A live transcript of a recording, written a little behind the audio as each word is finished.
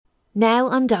Now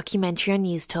on Documentary on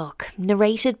News Talk,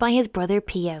 narrated by his brother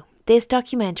Pio. This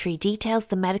documentary details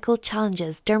the medical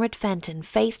challenges Dermot Fenton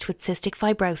faced with cystic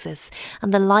fibrosis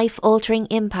and the life-altering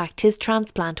impact his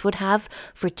transplant would have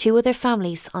for two other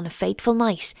families on a fateful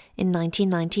night in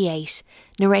 1998.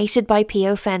 Narrated by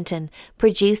Pio Fenton,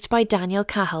 produced by Daniel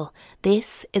Cahill.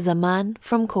 This is A Man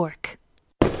from Cork.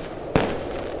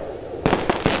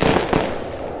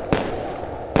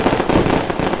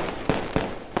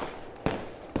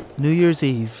 New Year's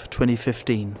Eve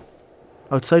 2015.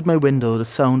 Outside my window the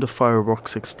sound of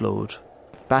fireworks explode,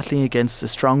 battling against a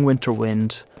strong winter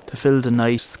wind to fill the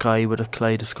night sky with a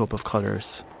kaleidoscope of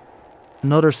colours.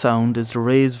 Another sound is the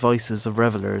raised voices of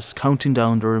revellers counting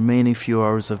down the remaining few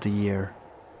hours of the year.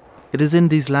 It is in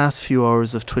these last few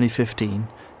hours of 2015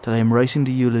 that I am writing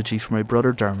the eulogy for my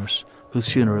brother Dermot,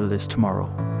 whose funeral is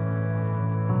tomorrow.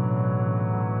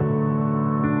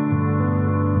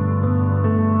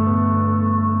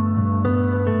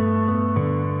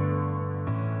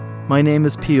 My name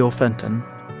is Pio Fenton,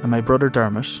 and my brother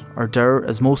Dermot, or Der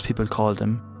as most people called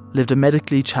him, lived a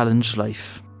medically challenged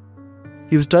life.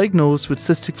 He was diagnosed with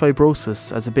cystic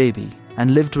fibrosis as a baby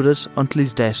and lived with it until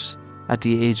his death at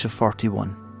the age of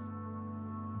 41.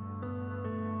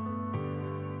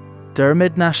 Der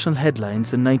made national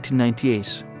headlines in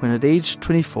 1998 when at age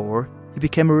 24 he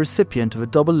became a recipient of a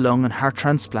double lung and heart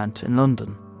transplant in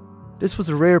London. This was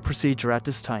a rare procedure at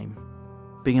this time,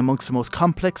 being amongst the most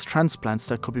complex transplants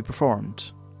that could be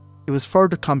performed. It was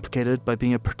further complicated by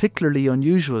being a particularly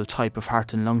unusual type of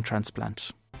heart and lung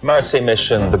transplant. Mercy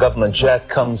Mission, the government jet,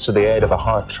 comes to the aid of a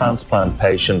heart transplant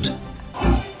patient.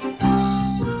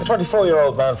 A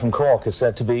 24-year-old man from Cork is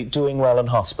said to be doing well in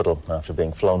hospital after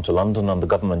being flown to London on the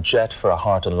government jet for a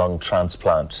heart and lung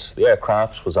transplant. The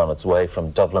aircraft was on its way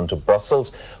from Dublin to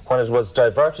Brussels when it was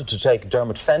diverted to take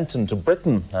Dermot Fenton to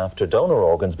Britain after donor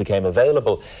organs became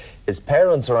available. His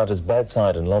parents are at his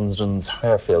bedside in London's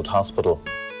Harefield Hospital.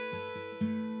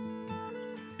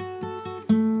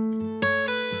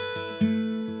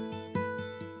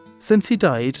 Since he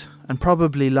died, and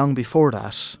probably long before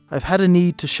that, I've had a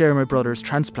need to share my brother's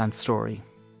transplant story.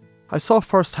 I saw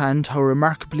firsthand how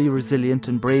remarkably resilient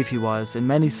and brave he was in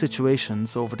many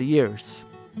situations over the years.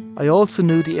 I also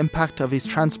knew the impact of his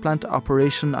transplant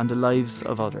operation on the lives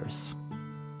of others.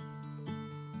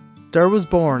 Der was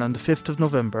born on the 5th of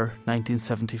November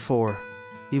 1974.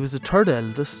 He was the third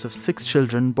eldest of 6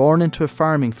 children born into a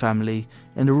farming family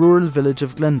in the rural village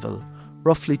of Glenville,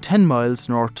 roughly 10 miles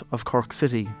north of Cork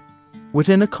City.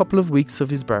 Within a couple of weeks of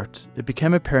his birth, it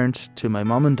became apparent to my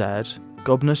mum and dad,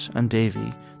 Gubnett and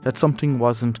Davy, that something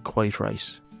wasn't quite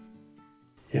right.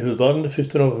 He was born on the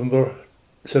 5th of November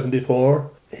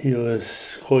 74. He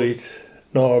was quite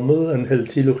normal and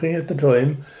healthy looking at the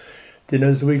time. Then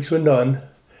as the weeks went on,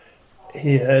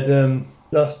 he had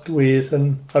lost weight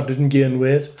or didn't gain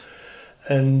weight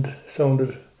and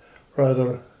sounded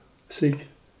rather sick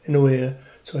in a way,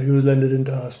 so he was landed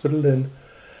into hospital then.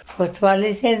 First of all,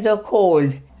 his hands are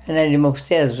cold, and I had him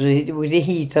upstairs with a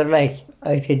heater like.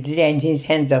 I said, his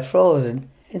hands are frozen.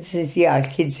 And since all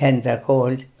kids' hands are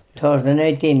cold. Towards the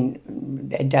night then,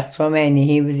 Dr. O'Mahony,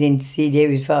 he was in to see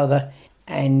David's father,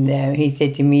 and he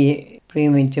said to me, bring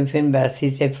him into Finbass.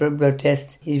 He said for a blood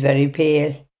test. He's very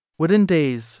pale. Within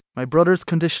days, my brother's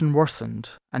condition worsened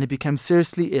and he became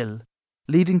seriously ill,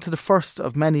 leading to the first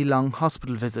of many long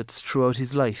hospital visits throughout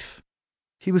his life.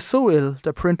 He was so ill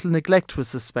that parental neglect was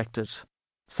suspected,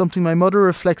 something my mother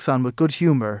reflects on with good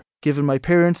humour, given my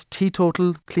parents'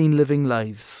 teetotal, clean-living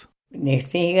lives. Next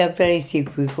thing he got very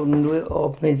sick, we couldn't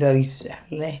open his eyes.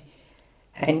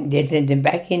 And they sent him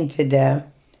back into the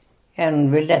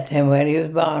Arundel that time where he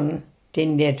was born.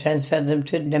 Then they transferred him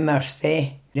to the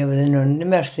Mercy. There was a nun in the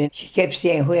Mercy. She kept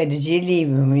saying, where did you leave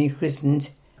him when you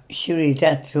christened? She really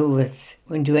thought who was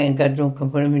went away and got drunk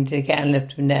and put him into the car and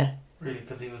left him there. Really,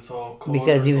 because he was so cold?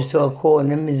 Because he was so cold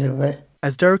and miserable.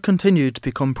 As Derek continued to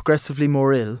become progressively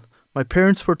more ill, my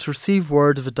parents were to receive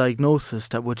word of a diagnosis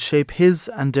that would shape his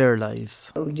and their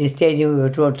lives. The stadium we were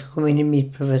told to come in and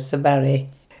meet Professor Barry.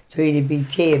 So he had a big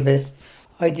table.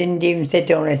 I didn't even sit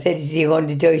down. I said, is he going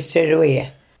to die straight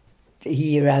away?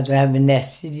 He rather have a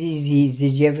nasty disease.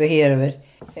 Did you ever hear of it?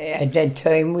 At that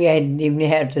time, we hadn't even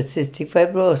heard of cystic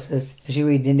fibrosis. She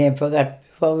read the name for that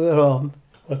before we were home.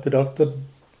 What the doctor,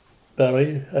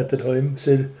 Barry, at the time,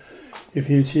 said, if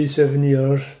he'd see 7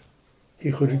 years,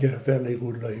 he could get a fairly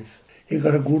good life. He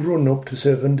got a good run up to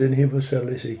 7, then he was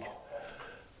fairly sick.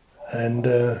 And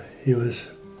he was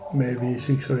maybe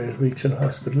 6 or 8 weeks in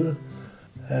hospital.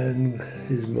 And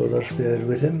his mother stayed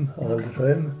with him all the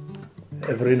time,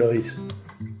 every night.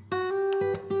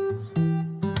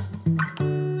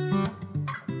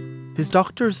 His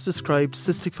doctors described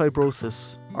cystic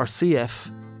fibrosis, or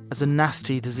CF, as a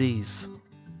nasty disease.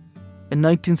 In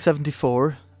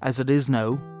 1974, as it is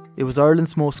now, it was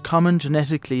Ireland's most common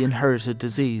genetically inherited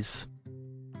disease.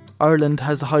 Ireland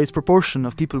has the highest proportion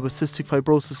of people with cystic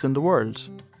fibrosis in the world.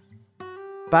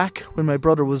 Back when my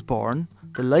brother was born,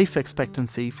 the life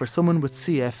expectancy for someone with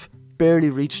CF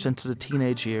barely reached into the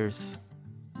teenage years.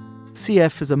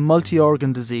 CF is a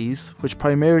multi-organ disease which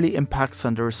primarily impacts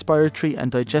on the respiratory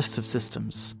and digestive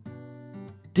systems.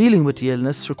 Dealing with the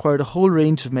illness required a whole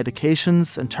range of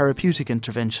medications and therapeutic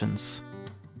interventions.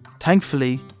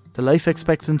 Thankfully, the life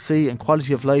expectancy and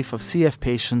quality of life of CF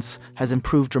patients has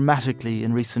improved dramatically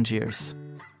in recent years.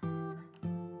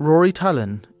 Rory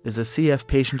Tallon is a CF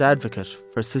patient advocate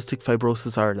for Cystic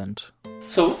Fibrosis Ireland.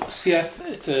 So CF,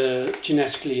 it's a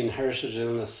genetically inherited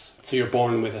illness. So you're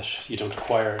born with it, you don't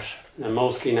acquire it. And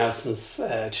mostly now since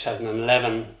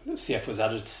 2011, CF was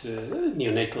added to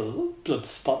neonatal blood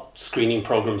spot screening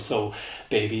programs, so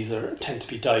babies tend to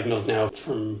be diagnosed now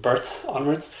from birth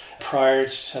onwards. Prior to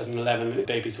 2011,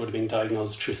 babies would have been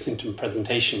diagnosed through symptom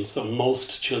presentation. So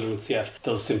most children with CF,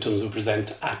 those symptoms would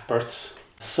present at birth.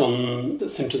 Some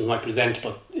symptoms might present,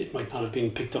 but it might not have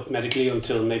been picked up medically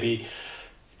until maybe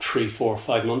 3, 4,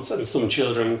 5 months. And some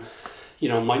children,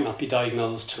 might not be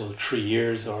diagnosed till 3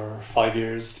 years or 5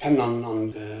 years, depending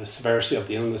on the severity of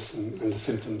the illness and the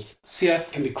symptoms.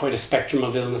 CF can be quite a spectrum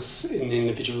of illness in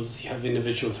individuals. You have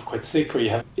individuals who are quite sick, or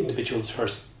you have individuals who are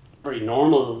very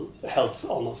normal health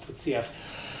almost with CF.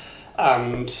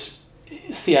 And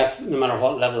CF, no matter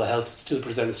what level of health, it still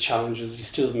presents challenges. You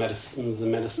still have medicines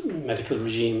and medical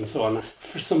regime and so on.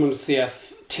 For someone with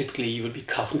CF, typically you would be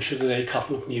coughing through the day,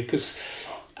 coughing up mucus.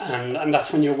 And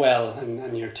that's when you're well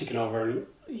and you're ticking over and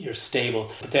you're stable.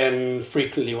 But then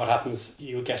frequently what happens,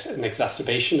 you get an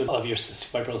exacerbation of your cystic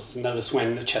fibrosis, and that is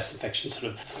when a chest infection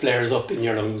sort of flares up in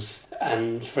your lungs.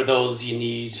 And for those, you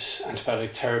need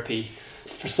antibiotic therapy.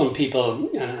 For some people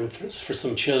and for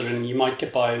some children, you might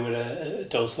get by with a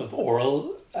dose of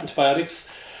oral antibiotics.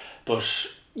 But,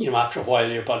 after a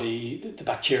while, your body, the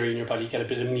bacteria in your body get a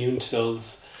bit immune to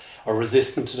those or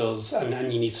resistant to those,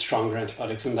 and you need stronger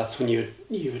antibiotics, and that's when you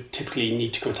would typically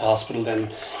need to go to hospital then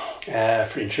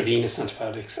for intravenous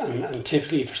antibiotics. And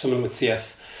typically for someone with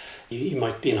CF, you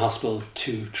might be in hospital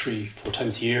 2, 3, 4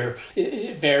 times a year.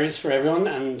 It varies for everyone,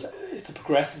 and it's a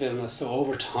progressive illness, so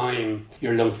over time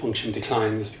your lung function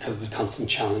declines because of the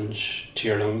constant challenge to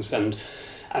your lungs, and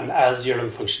as your lung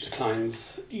function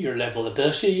declines, your level of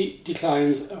ability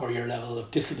declines or your level of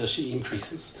disability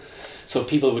increases. So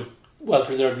people with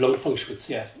well-preserved lung function with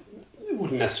CF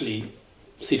wouldn't necessarily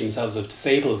see themselves as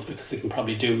disabled because they can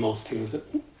probably do most things that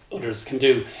others can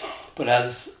do. But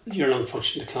as your lung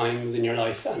function declines in your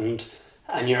life and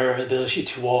your ability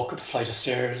to walk up a flight of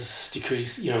stairs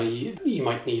decrease, you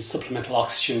might need supplemental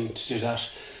oxygen to do that.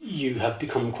 You have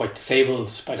become quite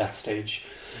disabled by that stage.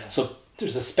 Yeah. So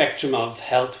there's a spectrum of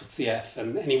health with CF,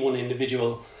 and any one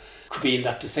individual could be in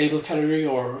that disabled category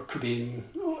or could be in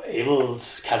abled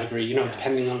category,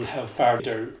 depending on how far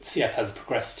their CF has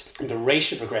progressed. And the rate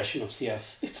of progression of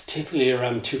CF, it's typically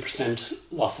around 2%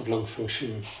 loss of lung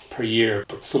function per year,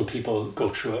 but some people go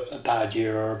through a bad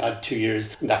year or a bad 2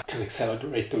 years, and that can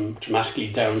accelerate them dramatically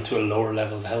down to a lower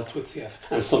level of health with CF.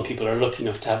 And some people are lucky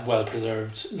enough to have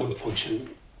well-preserved lung function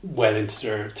well into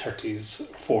their 30s,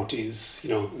 40s,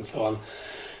 and so on.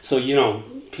 So,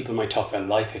 people might talk about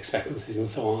life expectancies and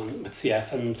so on with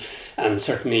CF, and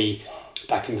certainly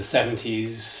back in the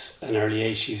 70s and early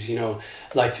 80s,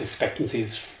 life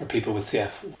expectancies for people with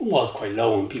CF was quite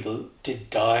low, and people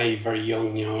did die very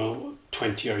young,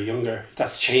 20 or younger.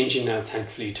 That's changing now,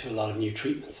 thankfully, to a lot of new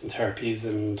treatments and therapies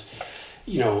and,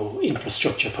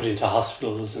 infrastructure put into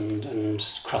hospitals and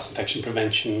cross-infection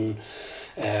prevention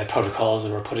protocols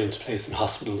that were put into place in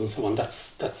hospitals and so on.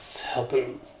 That's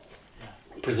helping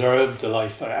preserve the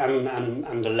life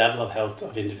and the level of health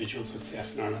of individuals with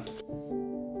CF in Ireland.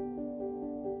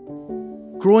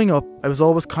 Growing up, I was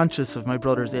always conscious of my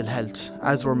brother's ill health,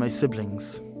 as were my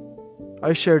siblings.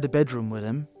 I shared a bedroom with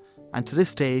him, and to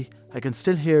this day, I can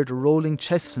still hear the rolling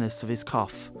chestiness of his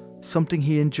cough, something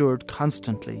he endured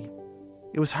constantly.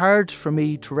 It was hard for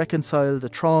me to reconcile the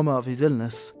trauma of his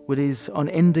illness with his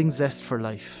unending zest for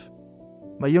life.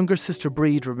 My younger sister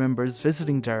Breed remembers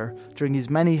visiting there during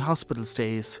his many hospital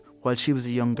stays while she was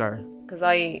a young girl. Because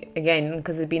I'd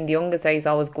been the youngest, I used to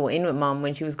always go in with Mum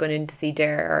when she was going in to see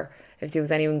Dare, or if there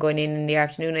was anyone going in the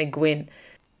afternoon, I'd go in.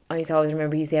 I used to always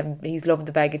remember he's loved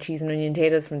the bag of cheese and onion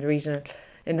potatoes from the regional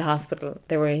in the hospital.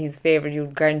 They were his favourite.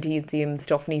 You'd guarantee you'd see him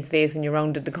stuffing his face when you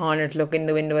rounded the corner to look in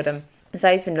the window at him. So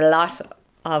I spent a lot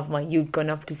of my youth going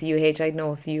up to CUH. I'd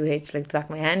know CUH like the back of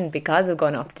my hand because of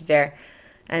going up to there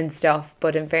and stuff.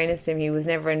 But in fairness to him, he was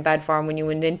never in bad form when you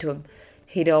went into him.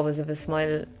 He'd always have a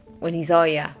smile when he saw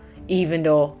you, even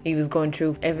though he was going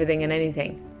through everything and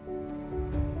anything.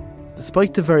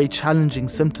 Despite the very challenging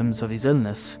symptoms of his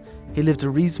illness, he lived a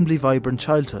reasonably vibrant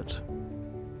childhood.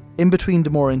 In between the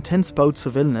more intense bouts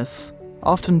of illness,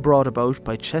 often brought about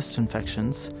by chest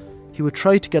infections, he would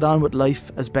try to get on with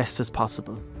life as best as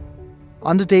possible.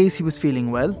 On the days he was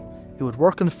feeling well, he would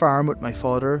work on the farm with my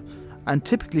father and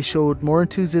typically showed more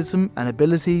enthusiasm and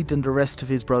ability than the rest of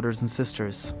his brothers and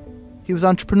sisters. He was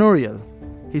entrepreneurial.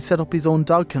 He set up his own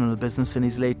dog kennel business in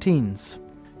his late teens.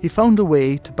 He found a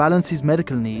way to balance his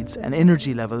medical needs and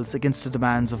energy levels against the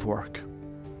demands of work.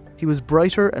 He was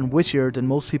brighter and wittier than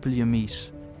most people you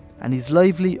meet, and his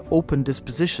lively, open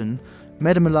disposition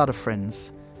made him a lot of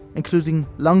friends, including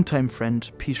longtime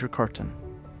friend Peter Curtin.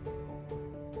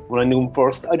 When I knew him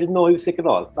first, I didn't know he was sick at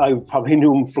all. I probably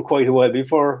knew him for quite a while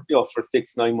before, for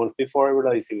 6-9 months before I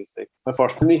realised he was sick. My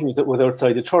first meeting was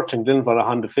outside the church in Glenville, a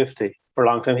Honda 50. For a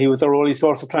long time, he was our only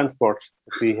source of transport.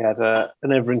 We had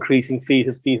an ever-increasing fleet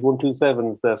of Fiat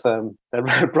 127s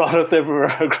that brought us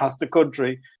everywhere across the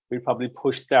country. We probably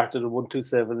started a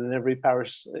 127 in every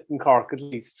parish in Cork at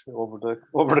least over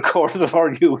the course of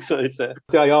our youth. I'd say.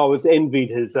 I always envied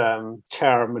his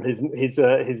charm and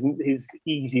his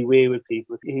easy way with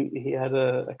people. He had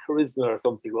a charisma or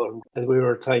something about him. As we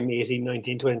were time 18,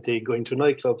 19, 20 going to a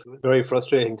nightclub, it was very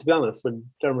frustrating to be honest when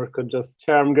Dermot could just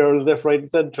charm girls left, right, and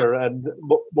centre, and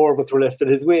more of us were left in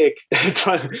his wake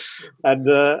and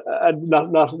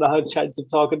not had a chance of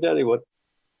talking to anyone.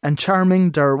 And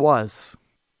charming there was.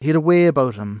 He had a way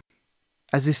about him.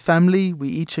 As his family, we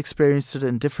each experienced it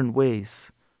in different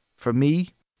ways. For me,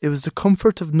 it was the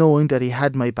comfort of knowing that he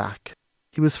had my back.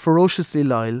 He was ferociously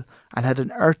loyal and had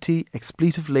an earthy,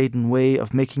 expletive-laden way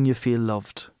of making you feel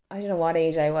loved. I don't know what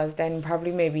age I was then,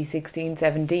 probably maybe 16,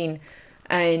 17.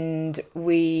 And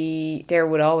there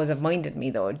would always have minded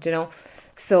me though,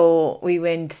 So we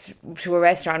went to a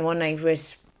restaurant one night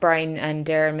with Brian and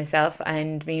Dara and myself,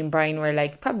 and me and Brian were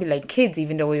probably like kids,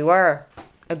 even though we were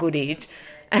a good age.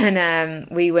 And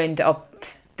we went up,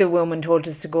 the woman told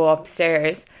us to go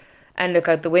upstairs and look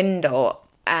out the window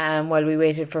while we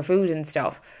waited for food and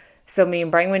stuff. So me and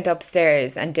Brian went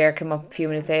upstairs and Dara came up a few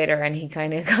minutes later and he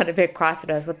kind of got a bit cross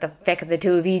with us. What the feck are the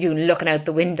two of you doing looking out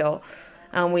the window?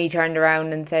 And we turned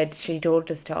around and said, she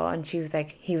told us to, and he was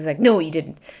like, no, you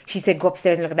didn't. She said, go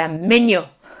upstairs and look at that menu.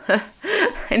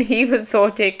 And he was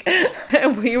so thick.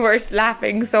 And we were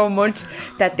laughing so much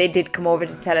that they did come over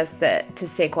to tell us to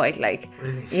stay quiet,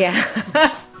 Really? Yeah.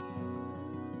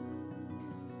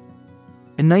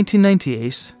 In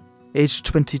 1998, aged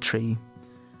 23,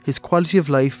 his quality of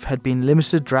life had been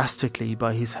limited drastically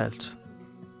by his health.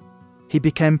 He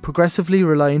became progressively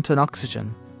reliant on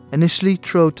oxygen, initially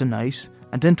throughout the night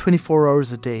and then 24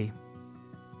 hours a day.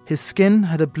 His skin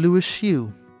had a bluish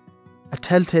hue, a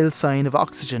telltale sign of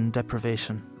oxygen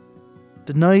deprivation.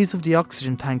 The noise of the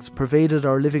oxygen tanks pervaded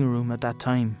our living room at that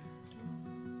time.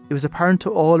 It was apparent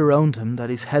to all around him that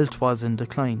his health was in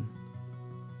decline.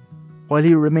 While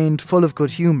he remained full of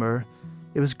good humour,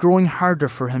 it was growing harder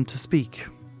for him to speak,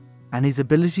 and his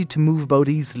ability to move about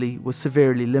easily was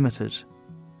severely limited.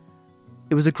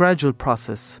 It was a gradual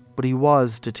process, but he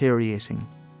was deteriorating.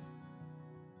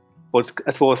 But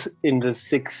I suppose in the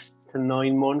 6 to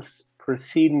 9 months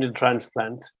preceding the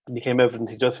transplant, it became evident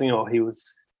he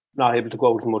was not able to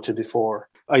go out as much as before.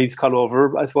 I used to call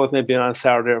over, I suppose maybe on a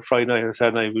Saturday or Friday night or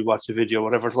Saturday night, we'd watch a video,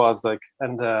 whatever it was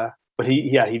but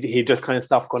he just kind of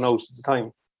stopped going out at the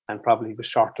time and probably was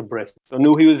short of breath. So I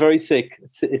knew he was very sick.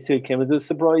 It came as a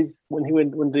surprise when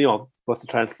the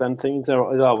transplant thing. It's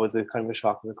always a kind of a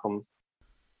shock when it comes.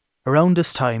 Around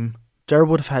this time, Dara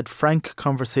would have had frank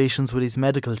conversations with his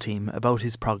medical team about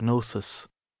his prognosis.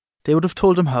 They would have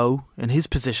told him how, in his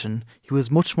position, he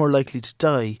was much more likely to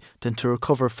die than to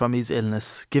recover from his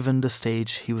illness, given the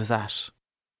stage he was at.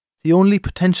 The only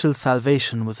potential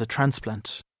salvation was a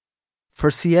transplant. For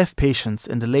CF patients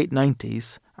in the late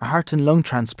 90s, a heart and lung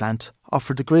transplant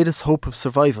offered the greatest hope of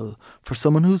survival for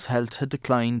someone whose health had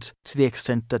declined to the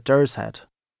extent that Dara's had.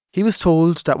 He was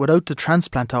told that without the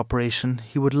transplant operation,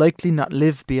 he would likely not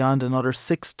live beyond another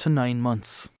 6 to 9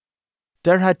 months.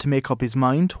 Dara had to make up his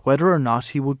mind whether or not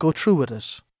he would go through with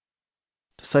it.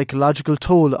 The psychological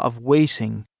toll of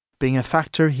waiting being a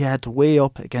factor he had to weigh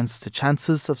up against the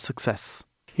chances of success.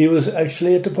 He was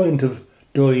actually at the point of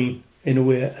dying in a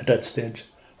way at that stage.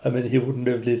 I mean, he wouldn't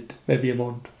have lived maybe a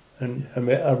month,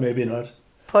 or maybe not.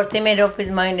 First he made up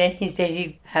his mind and he said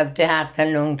he'd have the heart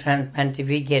and lung transplant if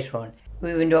he get one.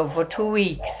 We went over for 2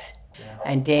 weeks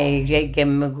And they gave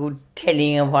him a good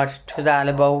telling of what it was all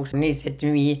about. And he said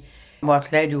to me,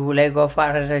 "What'll I do? Will I go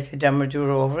for it?" I said, "Dermot,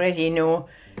 you're over it,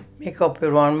 make up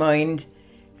your own mind."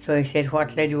 So he said,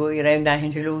 "What'll I do? You're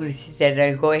nothing to lose." He said,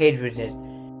 "I'll go ahead with it."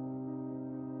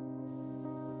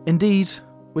 Indeed,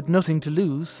 with nothing to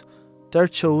lose, Dare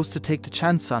chose to take the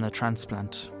chance on a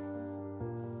transplant.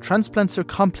 Transplants are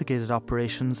complicated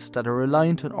operations that are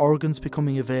reliant on organs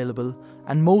becoming available,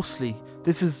 and mostly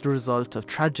this is the result of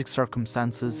tragic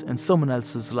circumstances in someone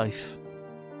else's life.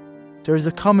 There is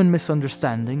a common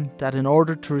misunderstanding that in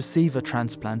order to receive a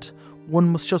transplant, one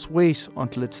must just wait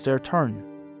until it's their turn.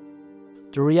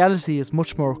 The reality is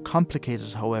much more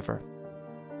complicated, however.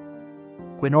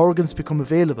 When organs become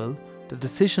available, the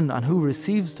decision on who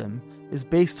receives them is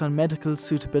based on medical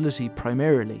suitability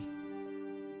primarily.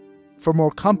 For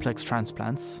more complex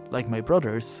transplants, like my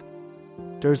brother's,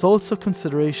 there is also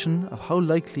consideration of how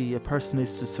likely a person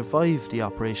is to survive the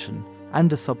operation and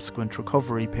the subsequent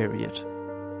recovery period.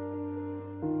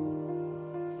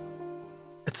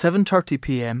 At 7:30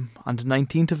 p.m. on the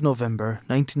 19th of November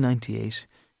 1998,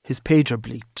 his pager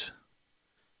bleeped.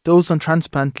 Those on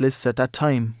transplant lists at that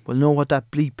time will know what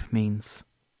that bleep means.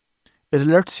 It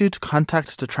alerts you to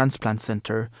contact the transplant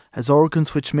centre as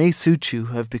organs which may suit you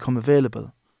have become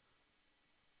available.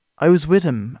 I was with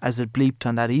him as it bleeped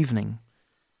on that evening.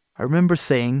 I remember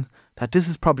saying that this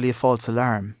is probably a false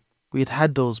alarm. We had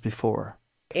had those before.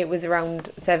 It was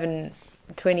around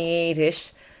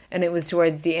 7:28ish, and it was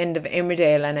towards the end of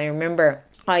Emmerdale, and I remember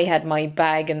I had my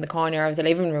bag in the corner of the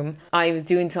living room. I was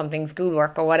doing something,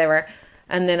 schoolwork or whatever,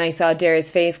 and then I saw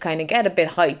Dara's face kind of get a bit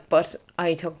hyped, but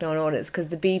I took no notice because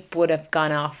the beep would have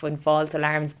gone off with false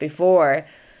alarms before.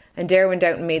 And Dara went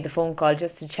out and made the phone call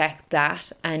just to check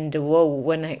that. And whoa,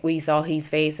 when we saw his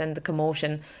face and the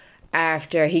commotion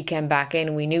after he came back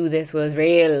in, we knew this was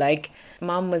real. Like,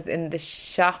 Mum was in the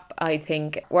shop, I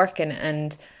think, working,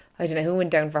 and I don't know who went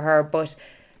down for her, but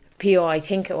P.O. I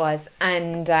think it was.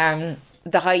 And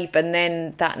the hype, and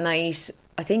then that night,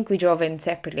 I think we drove in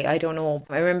separately, I don't know.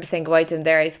 I remember saying goodbye to him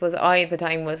there. I suppose I at the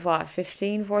time was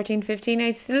 15.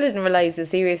 I still didn't realise the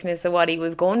seriousness of what he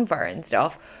was going for and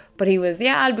stuff. But he was,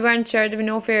 "Yeah, I'll be grand, sure, there'll be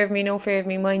no fear of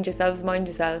me, mind yourself.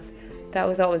 That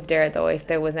was always there though. If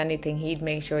there was anything, he'd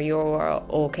make sure you were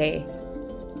okay.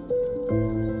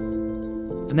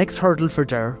 The next hurdle for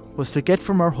Dare was to get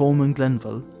from our home in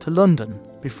Glenville to London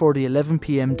before the 11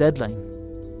 p.m. deadline.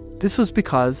 This was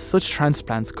because such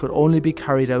transplants could only be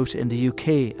carried out in the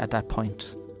UK at that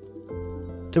point.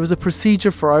 There was a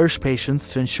procedure for Irish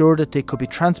patients to ensure that they could be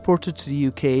transported to the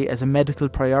UK as a medical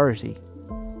priority.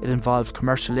 It involved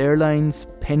commercial airlines,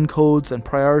 PIN codes and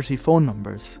priority phone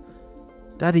numbers.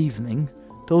 That evening,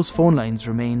 those phone lines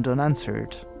remained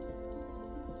unanswered.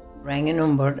 Rang a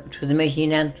number, it was a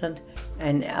machine answered,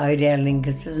 and I'd Aer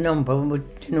Lingus' number, with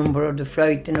the number of the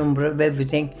flight, the number of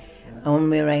everything. And when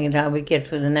we rang it, all we get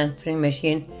was an answering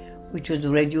machine, which was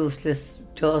really useless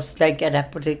to us, like at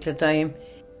that particular time.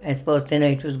 I suppose the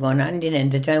night was going on,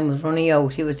 and the time was running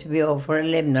out. He was to be over for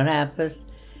 11 or half past.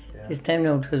 Yeah. This time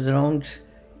now it was around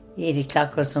 8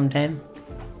 o'clock or sometime,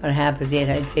 or half past 8.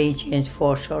 I'd say he changed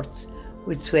 4 shirts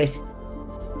with sweat.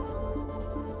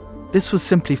 This was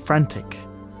simply frantic.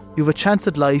 You have a chance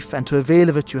at life, and to avail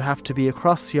of it you have to be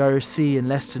across the Irish Sea in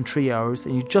less than 3 hours,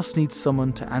 and you just need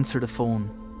someone to answer the phone.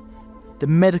 The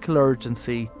medical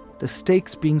urgency, the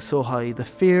stakes being so high, the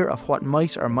fear of what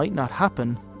might or might not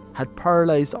happen had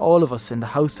paralysed all of us in the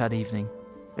house that evening,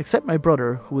 except my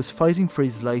brother, who was fighting for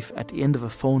his life at the end of a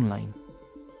phone line.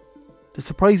 The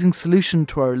surprising solution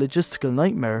to our logistical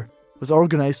nightmare was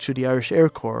organised through the Irish Air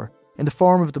Corps in the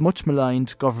form of the much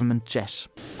maligned government jet.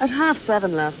 At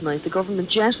 7:30 last night, the government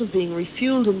jet was being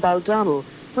refuelled in Baldonnel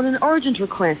when an urgent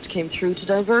request came through to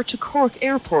divert to Cork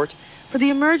Airport for the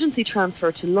emergency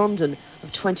transfer to London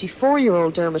of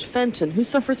 24-year-old Dermot Fenton, who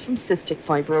suffers from cystic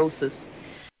fibrosis.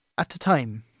 At the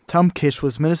time, Tom Kitt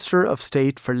was Minister of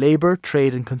State for Labour,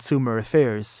 Trade and Consumer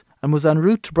Affairs and was en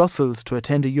route to Brussels to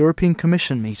attend a European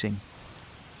Commission meeting.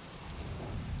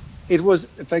 It was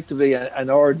effectively an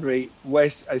ordinary,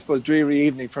 wet, I suppose, dreary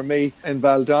evening for me in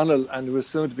Baldonnel, and it was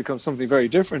soon to become something very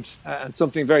different and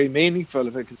something very meaningful,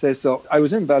 if I could say so. I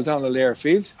was in Baldonnel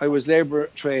Airfield. I was Labour,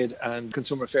 Trade and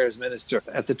Consumer Affairs Minister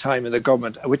at the time in the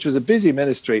government, which was a busy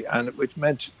ministry and which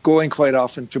meant going quite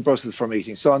often to Brussels for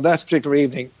meetings. So on that particular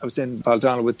evening, I was in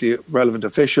Baldonnel with the relevant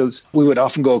officials. We would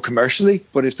often go commercially,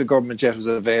 but if the government jet was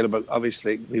available,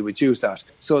 obviously we would use that.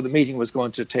 So the meeting was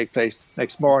going to take place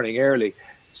next morning early.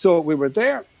 So we were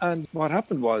there, and what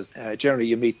happened was, generally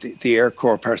you meet the Air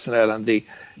Corps personnel, and the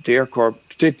Air Corps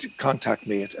did contact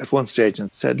me at one stage and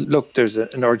said, look, there's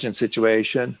an urgent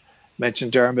situation,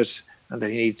 mentioned Dermot, and that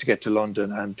he needed to get to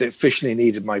London, and they officially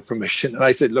needed my permission. And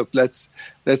I said, look, let's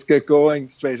get going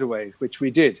straight away, which we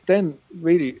did. Then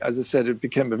really, as I said, it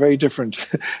became a very different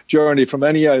journey from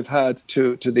any I've had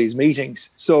to these meetings.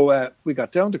 So we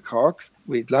got down to Cork.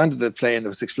 We landed the plane. It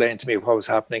was explained to me what was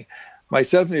happening.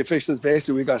 Myself and the officials,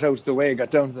 basically, we got out of the way,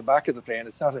 got down to the back of the plane.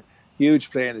 It's not a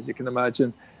huge plane, as you can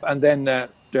imagine. And then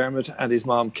Dermot and his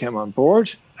mom came on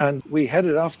board, and we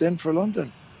headed off then for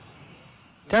London.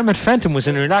 Dermot Fenton was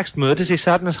in a relaxed mood as he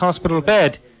sat in his hospital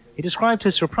bed. He described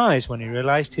his surprise when he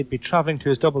realised he'd be travelling to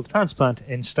his double transplant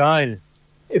in style.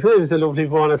 It was a lovely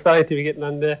bonus to be getting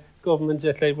on the government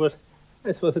jet, but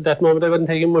I suppose at that moment I wasn't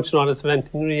taking much notice of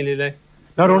anything really.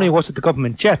 Not only was it the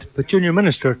government jet, but Junior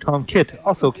Minister Tom Kitt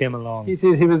also came along.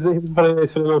 He was very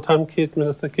nice fellow, Tom Kitt,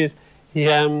 Minister Kitt. He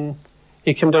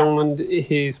came down and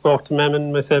he spoke to Mam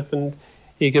and myself, and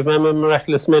he gave Mam a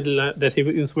miraculous medal that he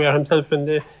used to wear himself, and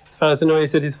as far as I know, he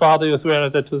said his father used to wear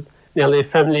it. That was nearly a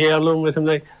family heirloom with him,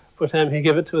 but he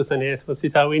gave it to us, and I suppose he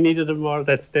thought we needed it more at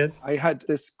that stage. I had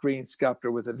this green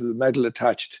scapular with a little medal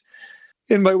attached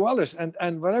in my wallet,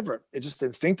 and whatever, it just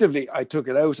instinctively I took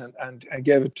it out and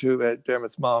gave it to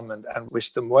Dermot's mom and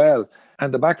wished them well.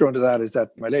 And the background of that is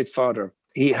that my late father,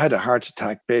 he had a heart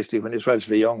attack basically when he was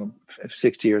relatively young,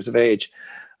 60 years of age,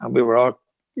 and we were all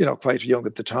quite young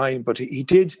at the time, but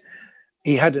he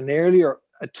had an earlier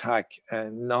attack,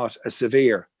 not as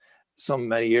severe, some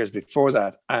many years before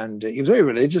that, and he was a very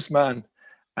religious man,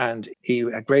 and he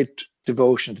had great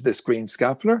devotion to this green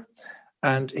scapular.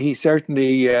 And he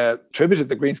certainly attributed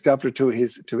the green scapular to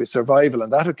his survival on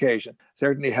that occasion,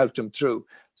 certainly helped him through.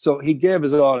 So he gave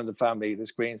us all in the family this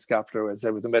green scapular, as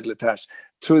there with the medal attached.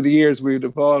 Through the years, we would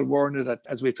have all worn it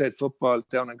as we played football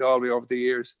down in Galway over the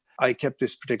years. I kept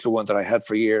this particular one that I had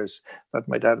for years that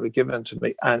my dad had given to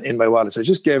me and in my wallet. So I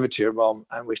just gave it to your mum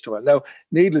and wished her well. Now,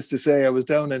 needless to say, I was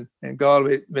down in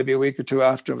Galway maybe a week or two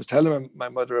after. I was telling my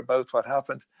mother about what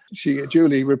happened. She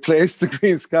duly replaced the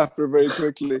green scapular very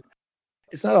quickly.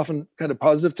 It's not often kind of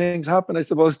positive things happen, I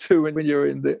suppose, too, when you're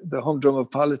in the humdrum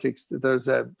of politics. There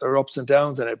are ups and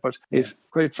downs in it. But if,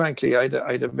 quite frankly, I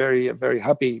had a very, very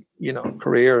happy,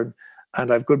 career,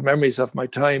 and I have good memories of my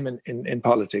time in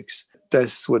politics.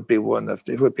 This would be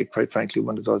quite frankly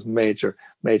one of those major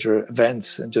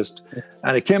events, and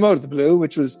it came out of the blue,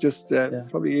 which was just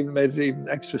probably even made it even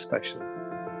extra special.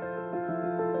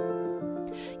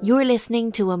 You're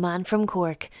listening to A Man from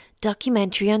Cork,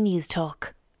 documentary on News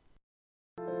Talk.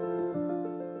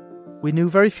 We knew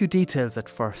very few details at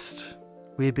first.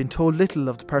 We had been told little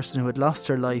of the person who had lost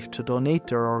their life to donate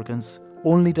their organs,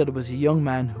 only that it was a young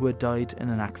man who had died in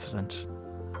an accident.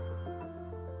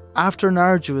 After an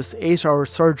arduous 8-hour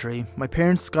surgery, my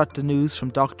parents got the news from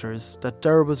doctors that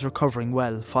Der was recovering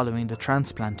well following the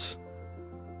transplant.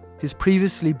 His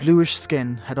previously bluish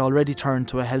skin had already turned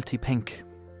to a healthy pink.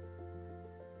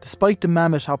 Despite the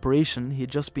mammoth operation he had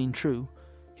just been through,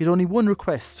 he had only one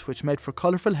request, which made for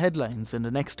colourful headlines in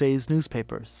the next day's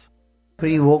newspapers. But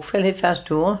he woke for the first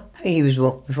door. He was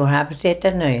woke before 8:30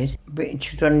 that night. But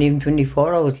it wasn't even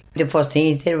 24 hours. The first thing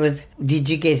he said was, "Did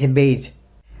you get a bed?"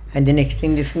 And the next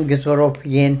thing the fingers were up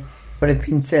again for a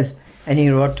pencil. And he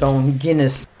wrote down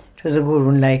Guinness. It was a good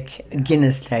one, like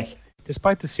Guinness, like.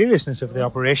 Despite the seriousness of the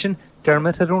operation,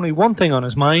 Dermot had only one thing on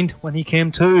his mind when he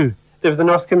came to. There was a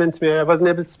nurse came in to me. I wasn't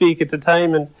able to speak at the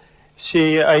time, and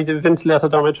I had a ventilator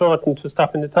down my throat and was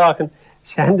stopping the talk, and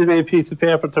she handed me a piece of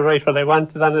paper to write what I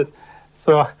wanted on it.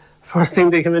 So first thing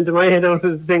that came into my head out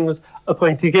of the thing was a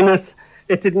pint of Guinness.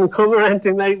 It didn't come or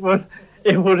anything like, but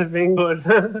it would have been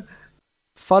good.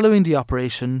 Following the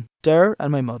operation, Der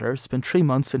and my mother spent 3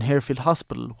 months in Harefield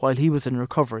Hospital while he was in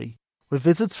recovery, with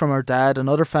visits from our dad and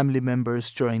other family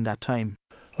members during that time.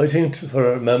 I think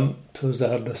for Mum, it was the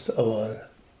hardest of all.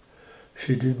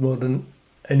 She did more than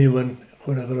anyone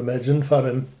could ever imagine for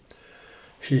him.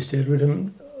 She stayed with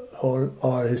him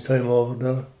all his time over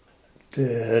there.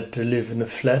 They had to live in a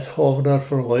flat over there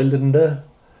for a while, didn't they?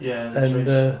 Yeah, that's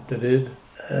right. They did.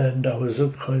 And that was a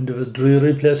kind of a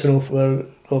dreary place enough where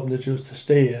government used to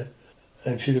stay.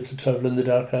 And she'd have to travel in the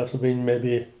dark after being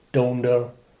maybe down there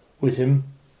with him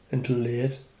until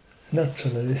late. Not so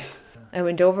nice. I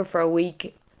went over for a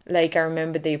week. I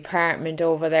remember the apartment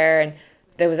over there, and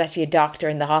there was actually a doctor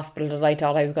in the hospital that I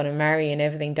thought I was going to marry and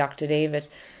everything, Dr. David.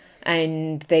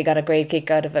 And they got a great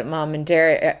kick out of it, Mum and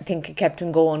Dad. I think it kept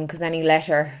him going, because any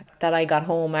letter that I got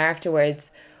home afterwards,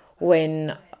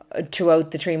 when throughout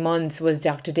the 3 months, was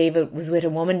Dr. David was with a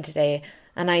woman today.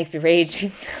 And I used to be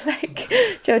raging. Like,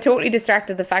 Joe, totally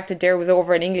distracted the fact that Dare was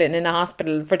over in England in a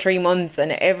hospital for 3 months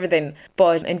and everything.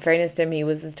 But in fairness to him, he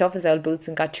was as tough as old boots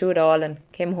and got through it all and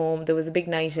came home. There was a big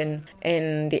night in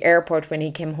the airport when he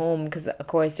came home, because of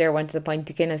course Dare went to the Pint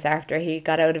of Guinness after he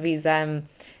got out of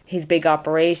his big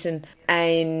operation,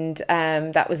 and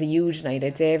that was a huge night.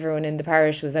 I'd say everyone in the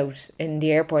parish was out in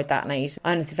the airport that night.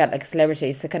 I honestly felt like a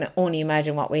celebrity, so I can only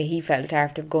imagine what way he felt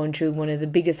after going through one of the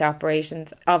biggest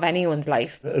operations of anyone's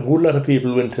life. A good lot of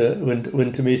people went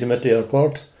to meet him at the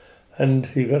airport, and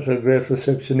he got a great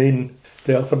reception in.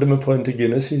 They offered him a pint of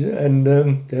Guinness, and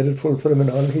they had it full for him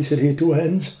and all. He said he had 2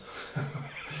 hands.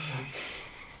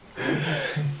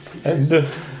 And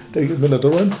they gave him another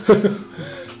one.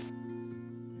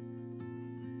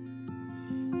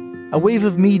 A wave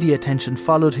of media attention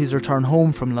followed his return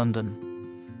home from London.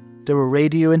 There were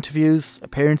radio interviews,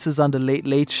 appearances on The Late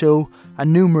Late Show,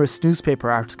 and numerous newspaper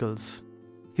articles.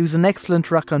 He was an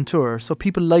excellent raconteur, so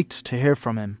people liked to hear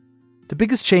from him. The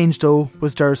biggest change, though,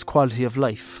 was Dare's quality of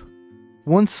life.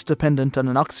 Once dependent on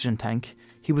an oxygen tank,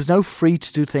 he was now free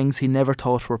to do things he never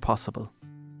thought were possible.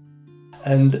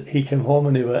 And he came home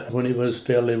when he was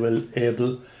fairly well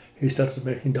able. He started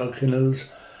making dog kennels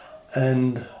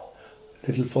and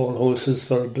little fowl houses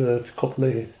for the couple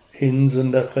of hens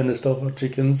and that kind of stuff, or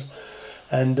chickens.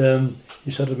 And he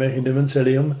started making them and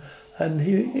selling them. And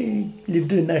he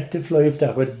lived an active life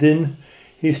that way. Then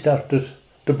he started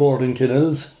the boarding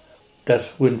kennels. That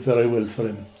went very well for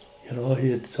him. You know,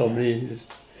 he had so many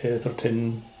 8 or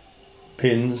 10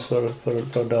 pens for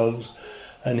dogs.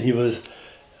 And he was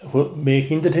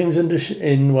making the things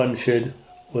in one shed.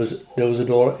 There was a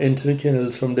door into the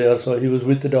kennels from there, so he was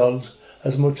with the dogs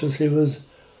as much as he was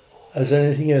as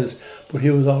anything else, but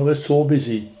he was always so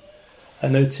busy,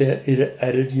 and I'd say it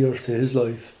added years to his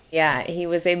life. Yeah, he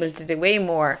was able to do way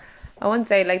more. I wouldn't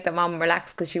say like that Mum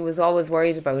relaxed, because she was always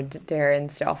worried about Dare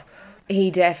and stuff. He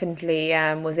definitely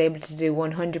was able to do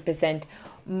 100%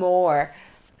 more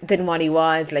than what he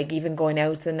was, like even going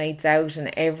out the nights out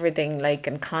and everything, like,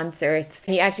 and concerts.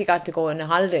 He actually got to go on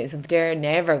holidays, and Dare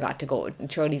never got to go in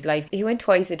Shirley's life. He went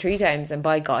twice or 3 times, and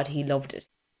by God, he loved it.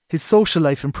 His social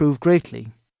life improved greatly,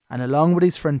 and along with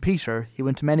his friend Peter, he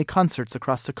went to many concerts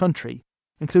across the country,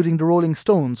 including the Rolling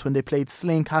Stones when they played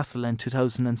Slane Castle in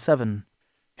 2007.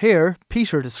 Here,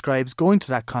 Peter describes going to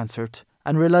that concert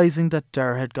and realising that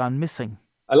Dare had gone missing.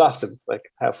 I lost him,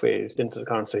 like halfway into the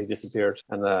concert. He disappeared,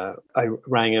 and I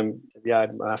rang him. Yeah,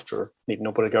 after meeting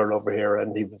up with a girl over here,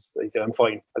 and he said, "I'm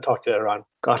fine. I'll talk to you later on."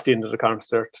 Got into the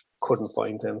concert, couldn't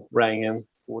find him. Rang him,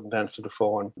 wouldn't answer the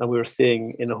phone, and we were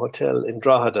staying in a hotel in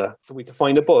Drogheda, so we had to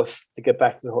find a bus to get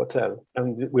back to the hotel,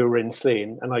 and we were in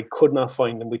Slane, and I could not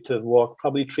find him. We had to walk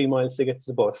probably 3 miles to get to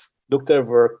the bus. Looked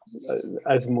over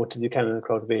as much as you can in a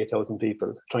crowd of 8,000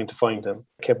 people trying to find him.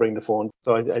 I kept ringing the phone,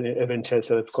 so I eventually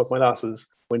said I'd cut my losses.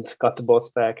 Got the bus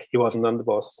back. He wasn't on the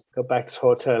bus. Got back to the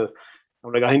hotel, and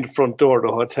when I got in the front door of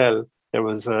the hotel, there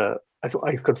was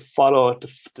I could follow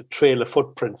the trail of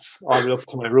footprints all the way up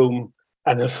to my room.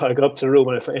 And if I got up to the room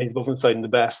and I ended up inside in the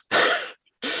bath.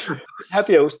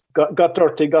 Happy out, got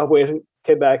dirty, got wet,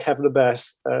 came back, having a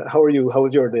bath. How are you? How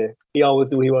was your day? He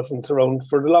always knew he wasn't around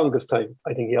for the longest time.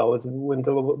 I think he always went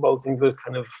about things with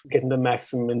kind of getting the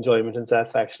maximum enjoyment and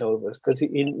satisfaction out of it, because he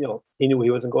knew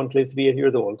he wasn't going to live to be 8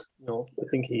 years old. I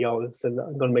think he always said,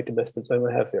 "I'm going to make the best of the time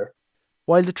I have here."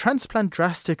 While the transplant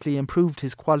drastically improved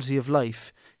his quality of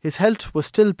life, his health was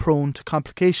still prone to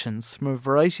complications from a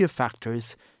variety of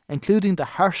factors, including the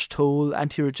harsh toll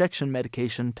anti-rejection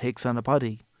medication takes on a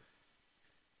body.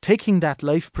 Taking that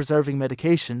life-preserving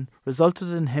medication resulted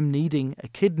in him needing a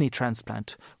kidney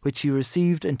transplant, which he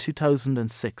received in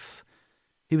 2006.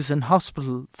 He was in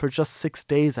hospital for just 6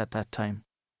 days at that time.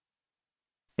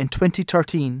 In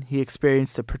 2013, he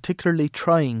experienced a particularly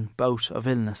trying bout of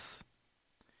illness.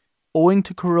 Owing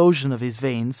to corrosion of his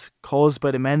veins, caused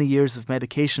by the many years of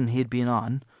medication he had been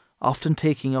on, often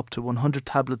taking up to 100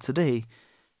 tablets a day,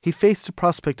 he faced the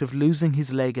prospect of losing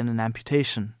his leg in an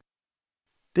amputation.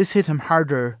 This hit him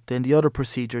harder than the other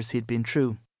procedures he'd been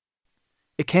through.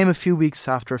 It came a few weeks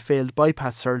after a failed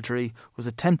bypass surgery was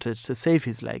attempted to save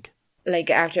his leg. Like,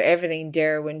 after everything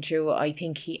Dare went through, I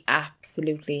think he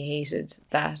absolutely hated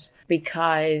that,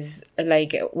 because,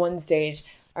 like, at one stage,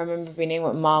 I remember being in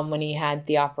with Mom when he had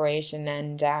the operation,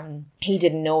 and he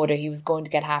didn't know whether he was going to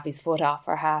get half his foot off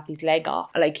or half his leg off.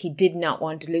 Like, he did not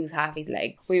want to lose half his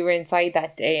leg. We were inside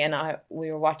that day, and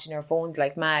we were watching our phones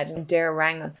like mad, and Dare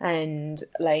rang us, and,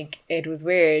 like, it was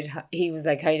weird. He was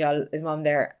like, "Hi, doll, is Mom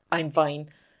there? I'm fine."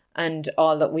 And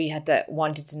all that we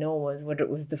wanted to know was whether it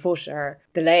was the foot or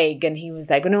the leg, and he was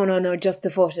like, no, just the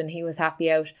foot, and he was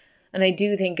happy out. And I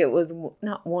do think it was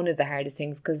not one of the hardest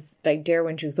things, because like Dare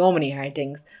went through so many hard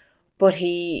things, but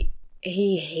he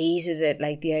hated it,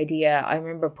 like the idea. I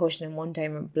remember pushing him one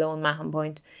time and blowing Mahon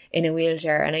Point in a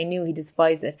wheelchair, and I knew he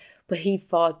despised it, but he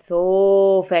fought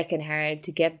so feckin' hard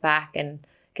to get back and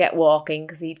get walking,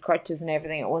 because he had crutches and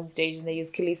everything at one stage, and they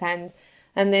used Killy's hands.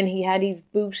 And then he had his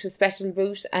boot, a special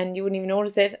boot, and you wouldn't even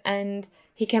notice it, and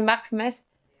he came back from it.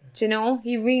 Do you know?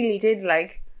 He really did,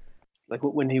 like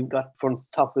when he got from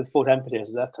top of his foot amputated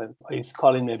at that time. I used to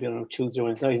call him maybe on a Tuesday or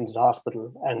Wednesday night into the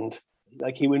hospital, and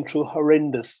like he went through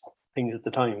horrendous things at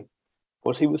the time.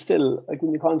 But he was still, like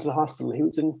when you got into the hospital, he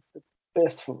was in the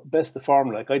best of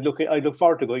form. Like I'd look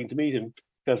forward to going to meet him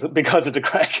because of the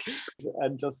crack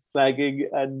and just slagging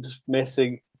and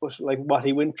messing. But like what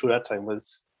he went through that time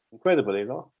was incredible, you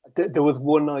know. There was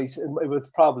one night, and it was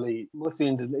must be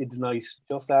in the night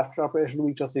just after operation, the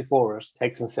week just before it.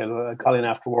 Text and said, I call in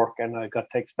after work, and I got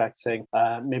text back saying,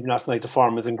 maybe not tonight, the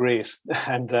form isn't great.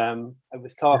 And I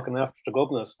was talking after the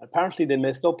governor. Apparently they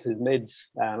messed up his meds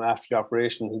after the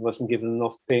operation. He wasn't given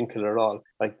enough painkiller at all.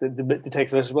 Like the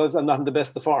text message was, I'm not in the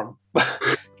best of form.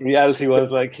 The reality was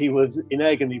like he was in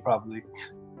agony probably.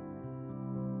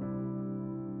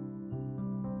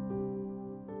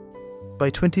 By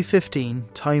 2015,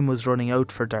 time was running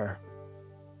out for Dare.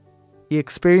 He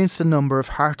experienced a number of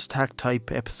heart attack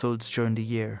type episodes during the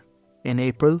year, in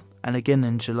April and again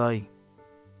in July.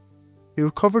 He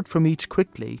recovered from each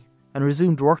quickly and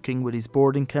resumed working with his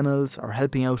boarding kennels or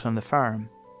helping out on the farm.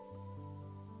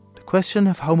 The question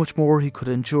of how much more he could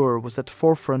endure was at the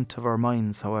forefront of our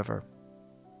minds, however.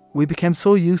 We became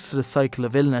so used to the cycle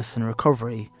of illness and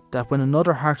recovery that when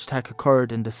another heart attack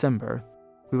occurred in December,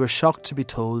 we were shocked to be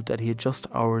told that he had just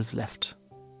hours left.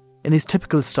 In his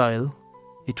typical style,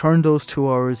 he turned those 2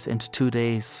 hours into 2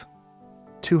 days.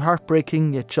 2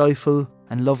 heartbreaking yet joyful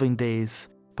and loving days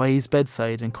by his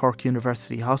bedside in Cork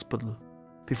University Hospital,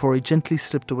 before he gently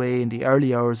slipped away in the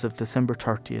early hours of December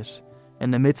 30th,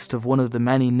 in the midst of one of the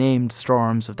many named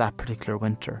storms of that particular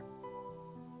winter.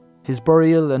 His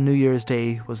burial on New Year's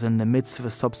Day was in the midst of a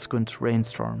subsequent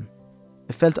rainstorm.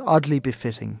 It felt oddly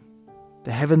befitting.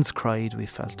 The heavens cried, we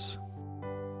felt.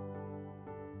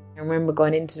 I remember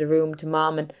going into the room to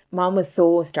Mom, and Mom was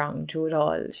so strong through it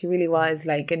all. She really was,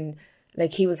 and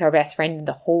he was her best friend in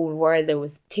the whole world. There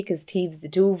was thick as thieves, the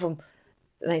two of them.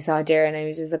 And I saw Dare, and I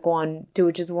was just like, go on, do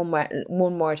it just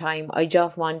one more time. I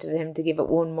just wanted him to give it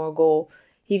one more go,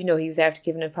 even though he was after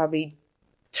giving it probably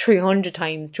 300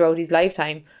 times throughout his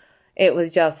lifetime. It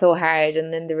was just so hard,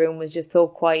 and then the room was just so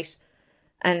quiet.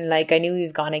 And I knew he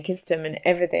was gone. I kissed him and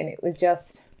everything. It was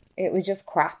just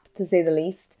crap, to say the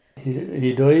least.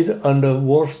 He died on the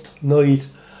worst night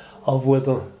of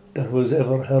weather that was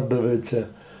ever heard of, I'd say.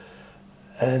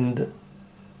 And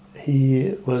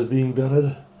he was being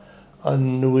buried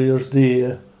on New Year's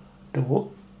Day.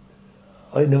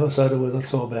 I never saw the weather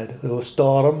so bad. There was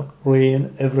storm,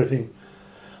 rain, everything.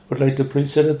 But like the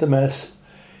priest said at the Mass,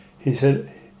 he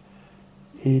said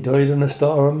he died in a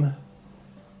storm.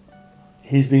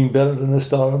 He's being buried in a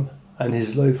storm, and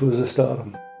his life was a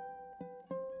storm.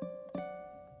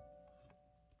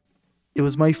 It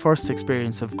was my first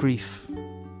experience of grief.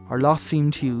 Our loss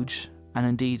seemed huge, and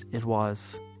indeed it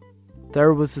was.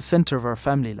 Dare was the centre of our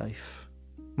family life.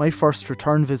 My first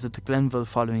return visit to Glenville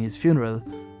following his funeral,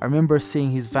 I remember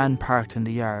seeing his van parked in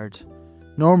the yard,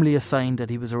 normally a sign that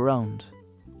he was around.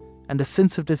 And a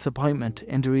sense of disappointment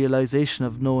in the realisation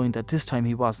of knowing that this time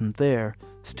he wasn't there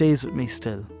stays with me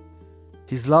still.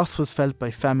 His loss was felt by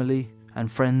family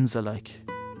and friends alike.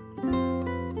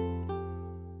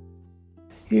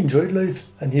 He enjoyed life,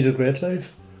 and he had a great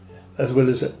life, as well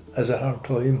as a hard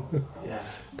time. Yeah.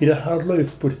 He had a hard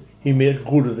life, but he made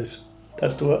good of it.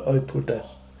 That's the way I put that.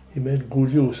 He made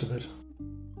good use of it.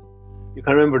 You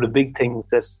can remember the big things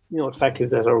that, the fact he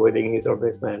was at our wedding, he's our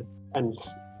best man, and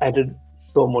added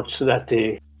so much to that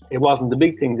day. It wasn't the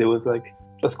big things, it was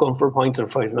just going for a pint on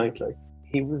Friday night.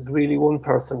 He was really one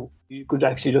person you could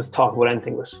actually just talk about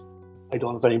anything with. I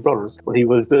don't have any brothers, but he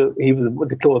was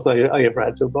the closest I ever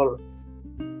had to a brother.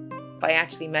 I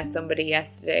actually met somebody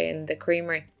yesterday in the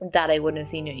creamery that I wouldn't have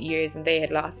seen in years, and they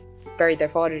had buried their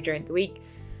father during the week.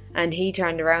 And he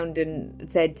turned around and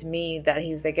said to me that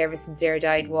he was ever since Dare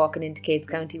died, walking into Cates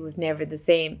County was never the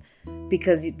same,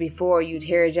 because before you'd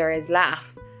hear Dare's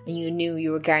laugh and you knew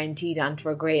you were guaranteed onto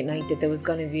a great night, that there was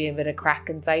going to be a bit of crack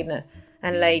inside it.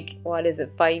 And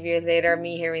 5 years later,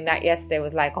 me hearing that yesterday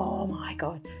was oh my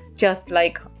God, just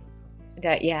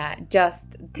that, yeah, just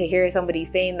to hear somebody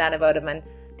saying that about him, and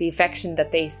the affection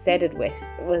that they said it with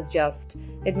was just,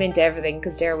 it meant everything,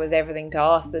 because Dare was everything to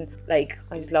us. And I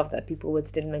just love that people would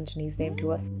still mention his name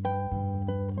to us.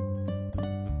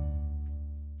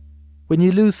 When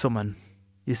you lose someone,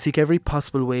 you seek every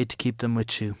possible way to keep them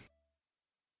with you.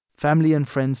 Family and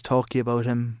friends talk you about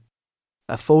him,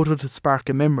 a photo to spark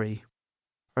a memory,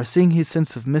 or seeing his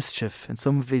sense of mischief in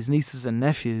some of his nieces and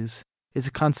nephews is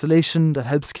a consolation that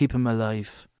helps keep him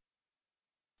alive.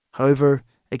 However,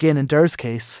 again in Der's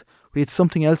case, we had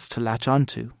something else to latch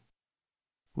onto.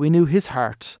 We knew his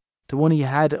heart, the one he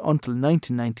had until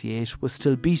 1998, was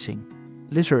still beating,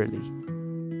 literally.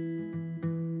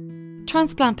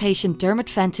 Transplant patient Dermot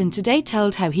Fenton today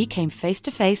told how he came face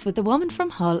to face with a woman from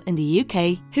Hull in the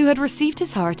UK who had received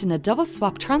his heart in a double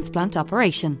swap transplant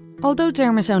operation. Although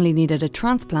Dermot only needed a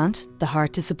transplant, the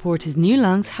heart to support his new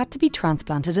lungs had to be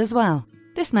transplanted as well.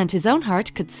 This meant his own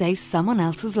heart could save someone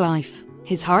else's life.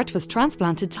 His heart was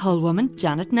transplanted to Hull woman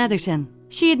Janet Netherton.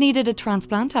 She had needed a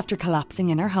transplant after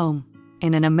collapsing in her home.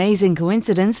 In an amazing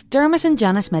coincidence, Dermot and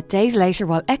Janet met days later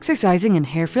while exercising in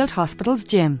Harefield Hospital's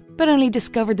gym, but only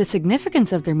discovered the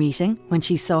significance of their meeting when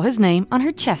she saw his name on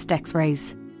her chest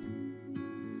x-rays.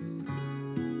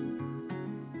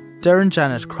 Der and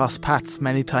Janet crossed paths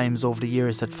many times over the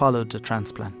years that followed the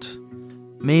transplant,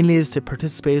 mainly as they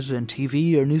participated in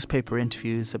TV or newspaper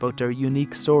interviews about their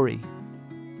unique story.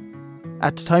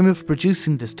 At the time of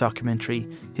producing this documentary,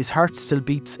 his heart still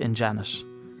beats in Janet,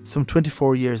 some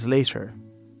 24 years later.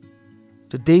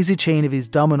 The daisy chain of his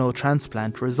domino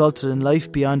transplant resulted in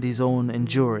life beyond his own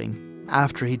enduring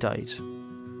after he died.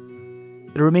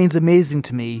 It remains amazing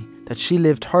to me that she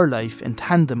lived her life in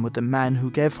tandem with the man who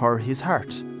gave her his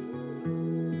heart.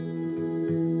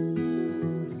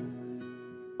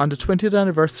 On the 20th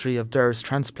anniversary of Der's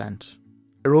transplant,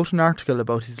 I wrote an article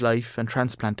about his life and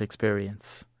transplant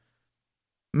experience.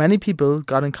 Many people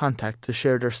got in contact to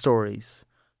share their stories,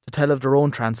 to tell of their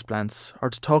own transplants, or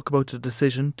to talk about the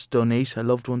decision to donate a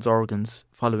loved one's organs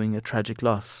following a tragic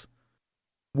loss.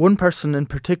 One person in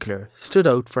particular stood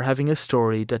out for having a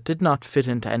story that did not fit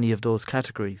into any of those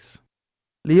categories.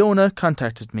 Leona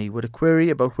contacted me with a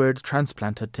query about where the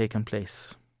transplant had taken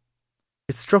place.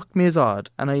 It struck me as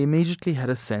odd, and I immediately had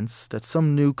a sense that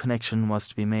some new connection was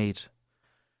to be made.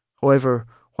 However,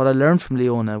 what I learned from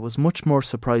Leona was much more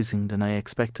surprising than I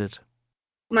expected.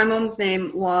 My mum's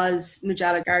name was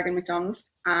Majella Gargan MacDonald,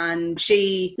 and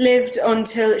she lived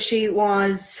until she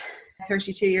was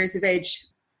 32 years of age.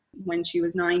 When she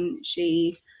was 9,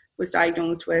 she was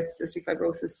diagnosed with cystic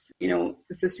fibrosis. You know,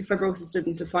 the cystic fibrosis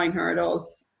didn't define her at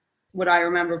all. What I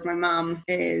remember of my mum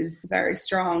is a very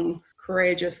strong,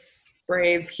 courageous,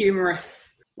 brave,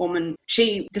 humorous woman.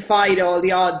 She defied all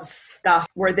the odds that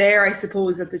were there, I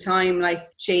suppose, at the time. Like,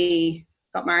 she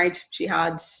got married, she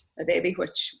had a baby,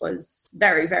 which was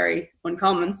very, very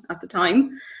uncommon at the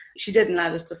time. She didn't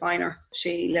let it define her.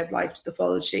 She lived life to the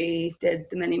full. She did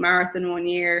the mini marathon one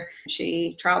year.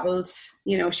 She travelled.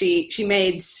 You know, she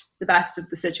made the best of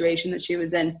the situation that she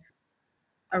was in.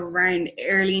 Around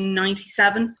early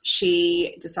 97,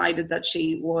 she decided that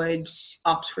she would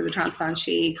opt for the transplant.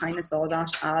 She kind of saw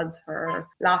that as her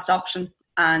last option.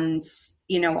 And,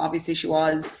 you know, obviously she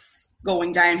was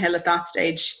going downhill at that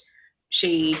stage.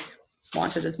 She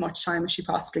wanted as much time as she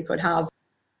possibly could have.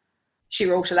 She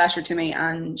wrote a letter to me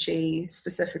and she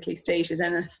specifically stated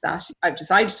in it that I've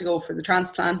decided to go for the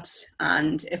transplant,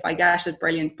 and if I get it,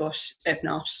 brilliant, but if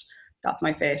not, that's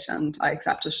my fate and I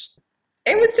accept it.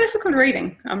 It was difficult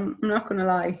reading, I'm not going to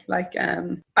lie.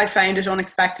 I found it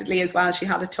unexpectedly as well. She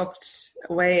had it tucked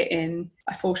away in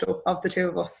a photo of the two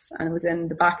of us, and it was in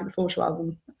the back of the photo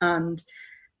album. And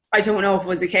I don't know if it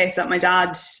was a case that my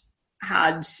dad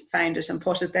had found it and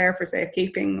put it there for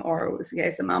safekeeping, or it was the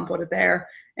case that Mum put it there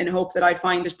in hope that I'd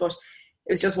find it. But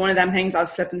it was just one of them things. I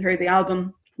was flipping through the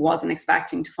album, wasn't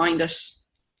expecting to find it,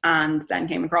 and then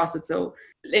came across it. So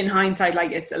in hindsight,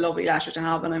 it's a lovely letter to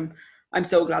have, and I'm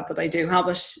so glad that I do have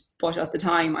it. But at the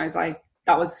time, I was like,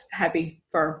 that was heavy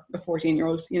for a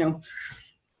 14-year-old, you know.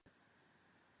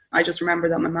 I just remember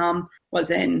that my mum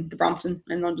was in the Brompton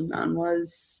in London and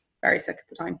was very sick at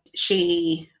the time.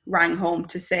 She rang home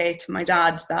to say to my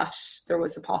dad that there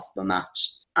was a possible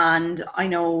match. And I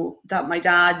know that my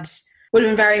dad would have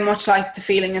been very much like the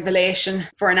feeling of elation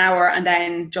for an hour, and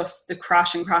then just the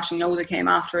crashing low that came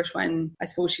after it when I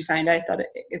suppose she found out that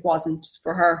it wasn't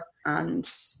for her. And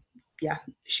yeah,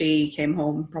 she came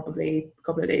home probably a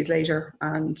couple of days later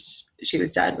and she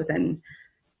was dead within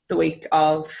the week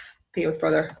of Pio's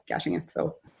brother getting it.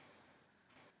 So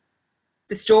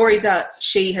the story that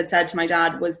she had said to my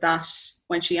dad was that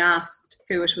when she asked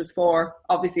who it was for,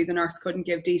 obviously the nurse couldn't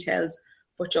give details,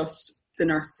 but just the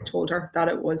nurse told her that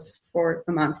it was for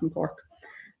a man from Cork.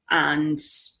 And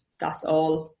that's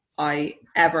all I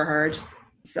ever heard.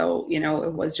 So, you know,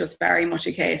 it was just very much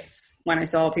a case when I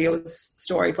saw Pio's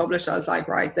story published, I was like,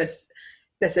 right, this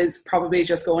this is probably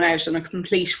just going out on a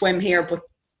complete whim here, but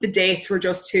the dates were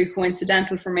just too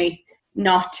coincidental for me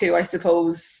not to, I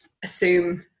suppose,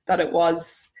 assume that it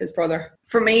was his brother.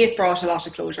 For me, it brought a lot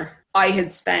of closure. I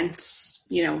had spent,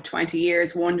 20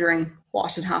 years wondering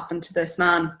what had happened to this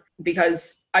man,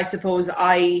 because I suppose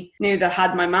I knew that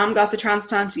had my mum got the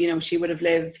transplant, she would have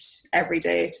lived every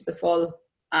day to the full.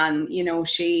 And,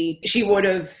 she would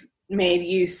have made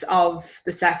use of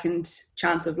the second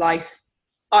chance of life.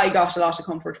 I got a lot of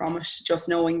comfort from it, just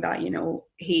knowing that,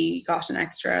 he got an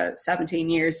extra 17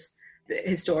 years.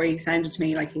 His story sounded to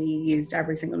me like he used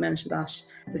every single minute of that,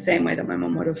 the same way that my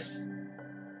mum would have.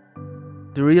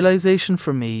 The realisation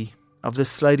for me of this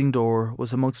sliding door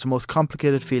was amongst the most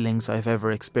complicated feelings I've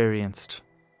ever experienced.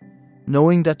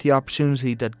 Knowing that the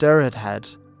opportunity that Dara had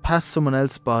passed someone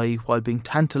else by while being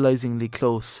tantalisingly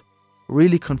close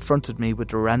really confronted me with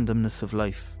the randomness of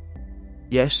life.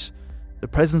 Yet, the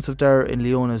presence of Dara in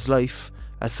Leona's life,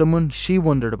 as someone she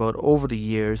wondered about over the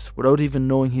years without even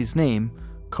knowing his name,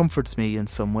 comforts me in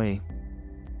some way.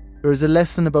 There is a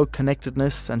lesson about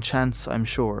connectedness and chance, I'm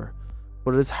sure,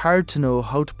 but it is hard to know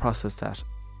how to process that.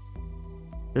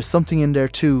 There's something in there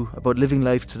too about living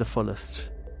life to the fullest,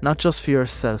 not just for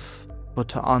yourself, but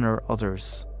to honour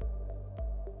others.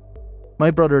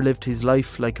 My brother lived his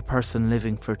life like a person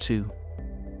living for two.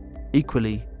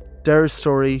 Equally, Dara's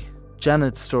story,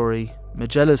 Janet's story,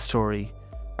 Majella's story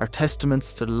are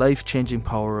testaments to the life-changing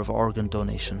power of organ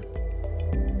donation.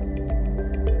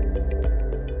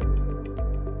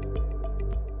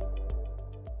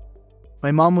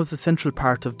 My mom was a central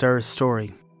part of Dara's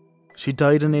story. She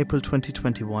died in April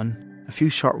 2021, a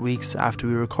few short weeks after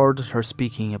we recorded her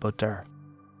speaking about Dara.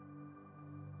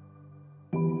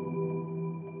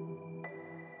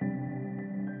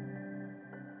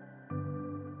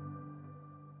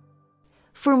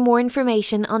 For more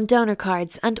information on donor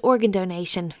cards and organ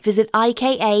donation, visit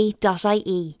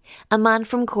ika.ie. A Man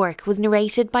from Cork was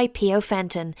narrated by Pio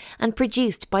Fenton and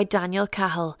produced by Daniel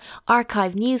Cahill.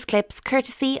 Archive news clips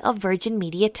courtesy of Virgin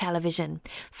Media Television.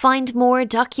 Find more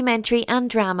documentary and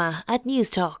drama at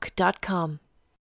newstalk.com.